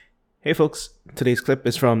Hey folks, today's clip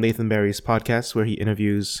is from Nathan Barry's podcast where he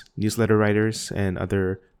interviews newsletter writers and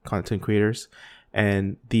other content creators.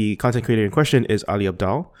 And the content creator in question is Ali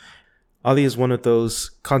Abdaal. Ali is one of those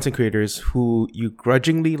content creators who you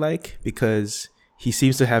grudgingly like because he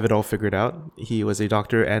seems to have it all figured out. He was a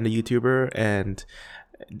doctor and a YouTuber and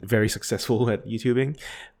very successful at YouTubing,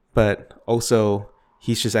 but also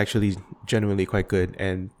he's just actually genuinely quite good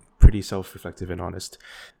and pretty self-reflective and honest.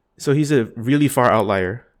 So he's a really far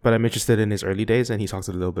outlier, but I'm interested in his early days, and he talks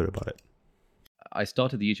a little bit about it. I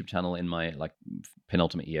started the YouTube channel in my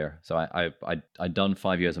penultimate year. So I'd done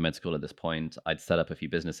 5 years of med school at this point. I'd set up a few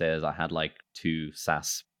businesses. I had 2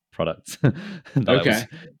 SaaS products that I was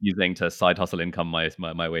using to side hustle income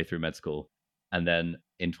my way through med school. And then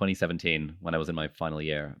in 2017, when I was in my final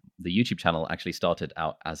year, the YouTube channel actually started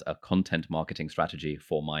out as a content marketing strategy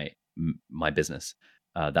for my business.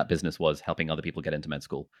 That business was helping other people get into med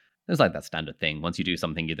school. It was like that standard thing. Once you do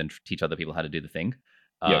something, you then teach other people how to do the thing.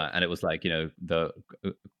 And it was the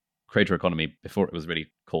creator economy before it was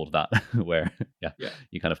really called that, where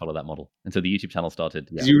you kind of follow that model. And so the YouTube channel started.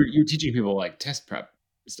 Yeah. You were teaching people test prep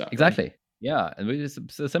stuff. Exactly. Right? Yeah, and it's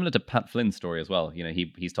similar to Pat Flynn's story as well.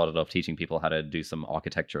 He started off teaching people how to do some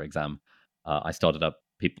architecture exam. I started up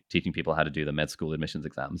teaching people how to do the med school admissions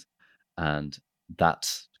exams, and that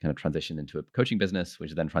kind of transitioned into a coaching business,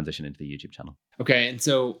 which then transitioned into the YouTube channel. Okay, and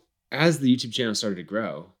so as the YouTube channel started to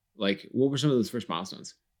grow, what were some of those first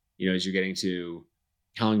milestones? As you're getting to,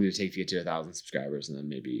 how long did it take to get to 1,000 subscribers, and then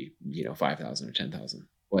maybe 5,000 or 10,000?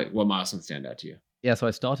 What milestones stand out to you? Yeah, so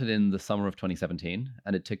I started in the summer of 2017,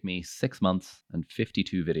 and it took me 6 months and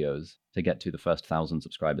 52 videos to get to the first 1,000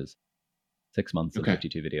 subscribers. 6 months and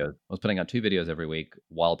 52 videos. I was putting out 2 videos every week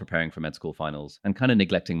while preparing for med school finals and kind of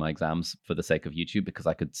neglecting my exams for the sake of YouTube because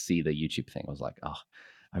I could see the YouTube thing. I was like,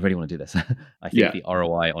 I really want to do this. I think the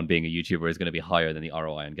ROI on being a YouTuber is going to be higher than the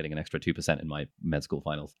ROI on getting an extra 2% in my med school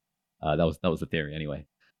finals. That was the theory anyway.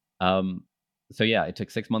 So yeah, it took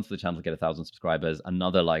 6 months for the channel to get 1,000 subscribers,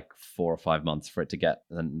 another 4 or 5 months for it to get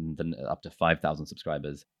then up to 5,000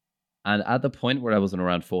 subscribers. And at the point where I was on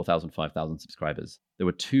around 4,000, 5,000 subscribers, there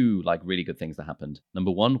were 2 really good things that happened. Number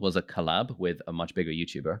one was a collab with a much bigger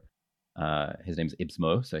YouTuber. His name's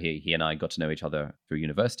Ibsmo. So he and I got to know each other through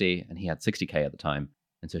university, and he had 60K at the time.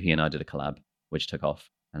 And so he and I did a collab, which took off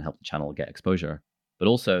and helped the channel get exposure. But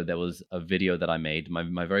also there was a video that I made,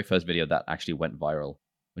 my very first video that actually went viral,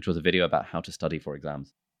 which was a video about how to study for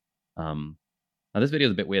exams. Now this video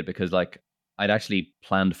is a bit weird because I'd actually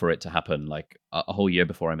planned for it to happen a whole year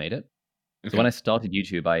before I made it. Okay. So when I started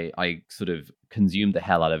YouTube, I sort of consumed the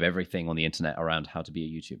hell out of everything on the internet around how to be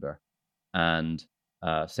a YouTuber. And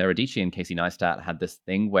Sarah Dietschy and Casey Neistat had this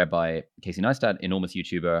thing whereby Casey Neistat, enormous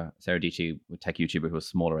YouTuber, Sarah Dietschy, tech YouTuber who was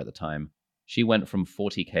smaller at the time, she went from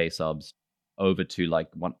 40K subs over to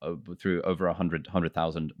through over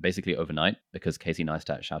 100,000 basically overnight because Casey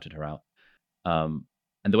Neistat shouted her out.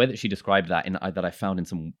 And the way that she described that that I found in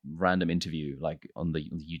some random interview on the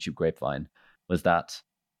YouTube grapevine was that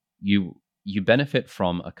you benefit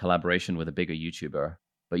from a collaboration with a bigger YouTuber,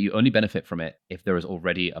 but you only benefit from it if there is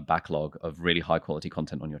already a backlog of really high quality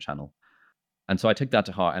content on your channel. And so I took that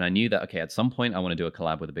to heart, and I knew that, okay, at some point I want to do a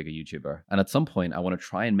collab with a bigger YouTuber. And at some point I want to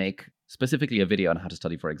try and make specifically a video on how to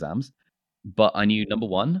study for exams. But I knew, number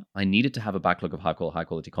one, I needed to have a backlog of high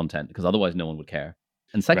quality content because otherwise no one would care.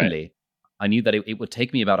 And secondly, I knew that it would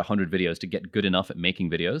take me about 100 videos to get good enough at making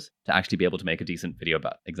videos to actually be able to make a decent video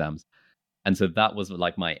about exams. And so that was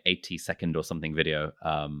my 80-second or something video,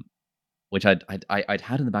 which I'd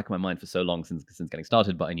had in the back of my mind for so long since getting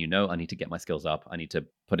started. But I knew, I need to get my skills up. I need to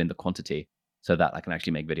put in the quantity so that I can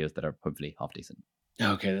actually make videos that are hopefully half decent.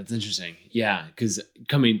 Okay, that's interesting. Yeah, because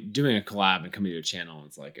doing a collab and coming to a channel,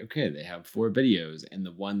 it's okay, they have 4 videos, and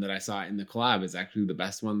the one that I saw in the collab is actually the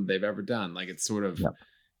best one they've ever done. It's sort of,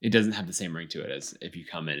 it doesn't have the same ring to it as if you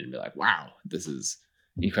come in and be like, wow, this is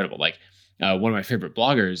incredible. One of my favorite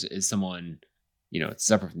bloggers is someone, it's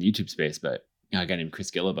separate from the YouTube space, but a guy named Chris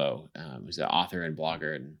Guillebeau, who's an author and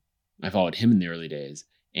blogger, and I followed him in the early days.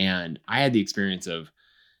 And I had the experience of,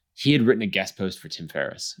 he had written a guest post for Tim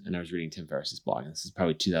Ferriss, and I was reading Tim Ferriss's blog. And this is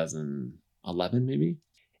probably 2011, maybe.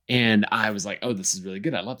 And I was like, oh, this is really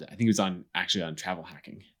good. I loved it. I think it was actually on travel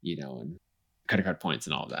hacking, and credit card points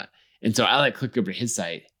and all of that. And so I clicked over to his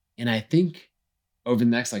site, and I think over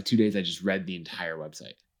the next 2 days, I just read the entire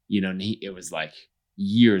website, and it was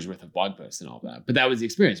years worth of blog posts and all that. But that was the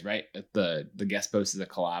experience, right? The guest post is a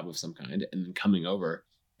collab of some kind, and then coming over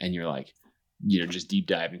and you're just deep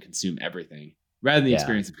dive and consume everything. Rather than the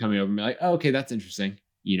experience of coming over and be like, oh, okay, that's interesting,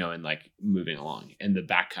 and moving along. And the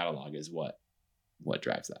back catalog is what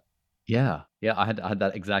drives that. Yeah, yeah, I had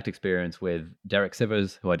that exact experience with Derek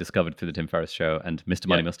Sivers, who I discovered through the Tim Ferriss show, and Mr.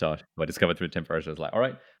 Money Yep. Mustache, who I discovered through the Tim Ferriss show. It's like, all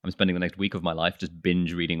right, I'm spending the next week of my life just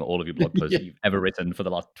binge reading all of your blog posts Yeah. that you've ever written for the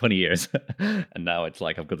last 20 years. And now it's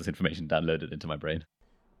like I've got this information downloaded into my brain.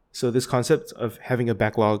 So this concept of having a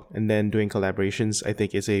backlog and then doing collaborations, I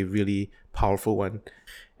think, is a really powerful one.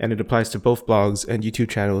 And it applies to both blogs and YouTube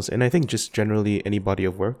channels, and I think just generally any body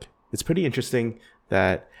of work. It's pretty interesting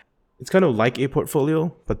that it's kind of like a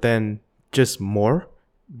portfolio, but then just more,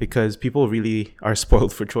 because people really are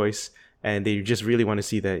spoiled for choice and they just really want to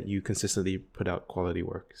see that you consistently put out quality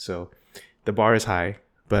work. So the bar is high,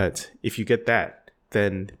 but if you get that,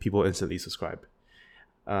 then people instantly subscribe.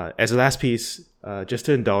 As a last piece, just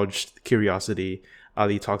to indulge curiosity,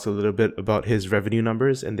 Ali talks a little bit about his revenue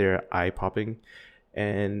numbers and they're eye-popping.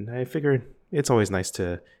 And I figured it's always nice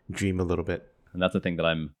to dream a little bit. And that's the thing that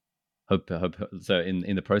I'm hope. So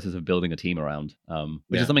in the process of building a team around,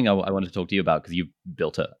 which Yeah. is something I wanted to talk to you about because you've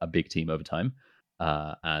built a big team over time.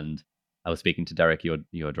 And I was speaking to Derek,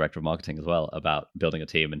 your director of marketing as well, about building a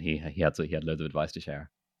team, and he had loads of advice to share.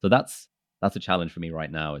 So that's a challenge for me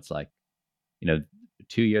right now. It's like,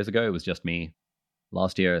 2 years ago it was just me.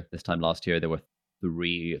 This time last year there were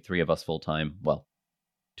three of us full time. Well,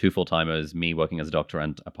 two full timers, me working as a doctor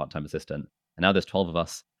and a part time assistant. And now there's 12 of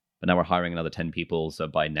us, but now we're hiring another 10 people. So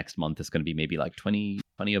by next month, it's going to be maybe like 20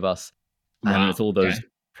 of us. And Wow. it's all Okay. those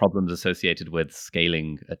problems associated with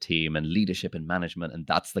scaling a team and leadership and management. And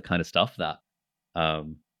that's the kind of stuff that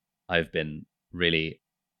I've been really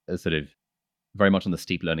sort of very much on the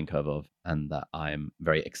steep learning curve of, and that I'm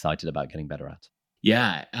very excited about getting better at.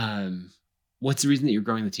 Yeah. What's the reason that you're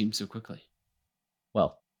growing the team so quickly?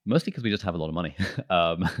 Well, mostly because we just have a lot of money.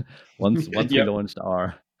 Once we Yep. launched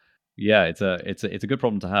our Yeah, it's a good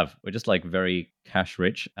problem to have. We're just like very cash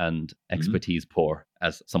rich and Mhm. expertise poor,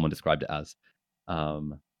 as someone described it as.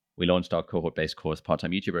 Um, we launched our cohort based course, Part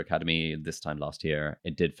Time YouTuber Academy, this time last year.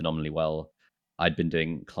 It did phenomenally well. I'd been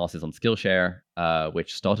doing classes on Skillshare,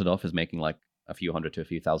 which started off as making like a few hundred to a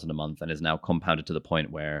few thousand a month, and is now compounded to the point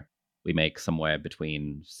where we make somewhere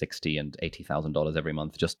between $60,000 and $80,000 every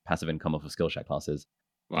month, just passive income off of Skillshare classes.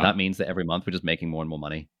 So that Wow. means that every month we're just making more and more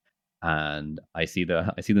money, and I see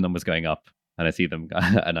the numbers going up, and I see them,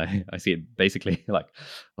 and I see it basically like,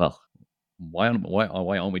 well, why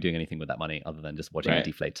aren't we doing anything with that money other than just watching it Right.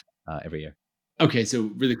 deflate every year? Okay. So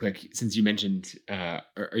really quick, since you mentioned, are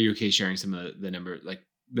you okay sharing some of the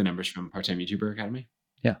numbers from Part Time YouTuber Academy?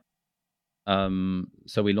 Yeah.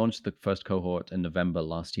 So we launched the first cohort in November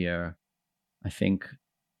last year. I think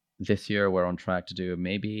this year we're on track to do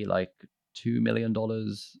maybe like $2 million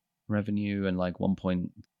revenue and like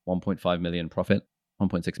 1.5 million profit,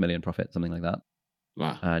 1.6 million profit, something like that.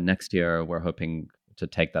 Wow. Next year we're hoping to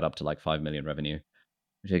take that up to like 5 million revenue.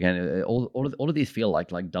 Which again, all of these feel like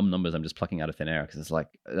dumb numbers I'm just plucking out of thin air, because it's like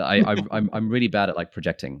I'm really bad at like Right.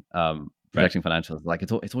 projecting financials. Like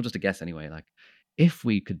it's all just a guess anyway. Like if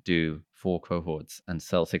we could do 4 cohorts and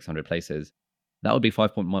sell 600 places, that would be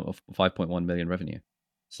 5.1 million revenue.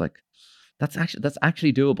 It's like that's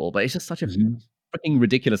actually doable, but it's just such a Mhm. freaking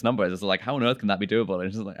ridiculous number. It's like, how on earth can that be doable? And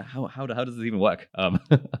it's just like, how does this even work?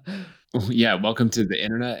 Yeah. Welcome to the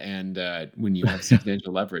internet. And when you have Yeah.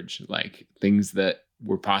 substantial leverage, like things that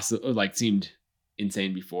were possible, like seemed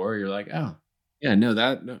insane before, you're like, oh, yeah, no,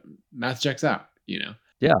 no, math checks out. Yeah,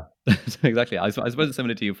 exactly. I suppose it's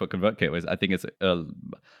similar to you for ConvertKit. Was I think it's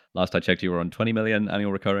last I checked, you were on 20 million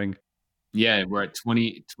annual recurring. Yeah, we're at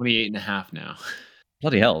 28 and a half now.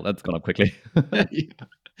 Bloody hell, that's gone up quickly.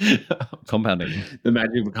 Yeah. Compounding. The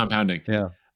magic of compounding. Yeah.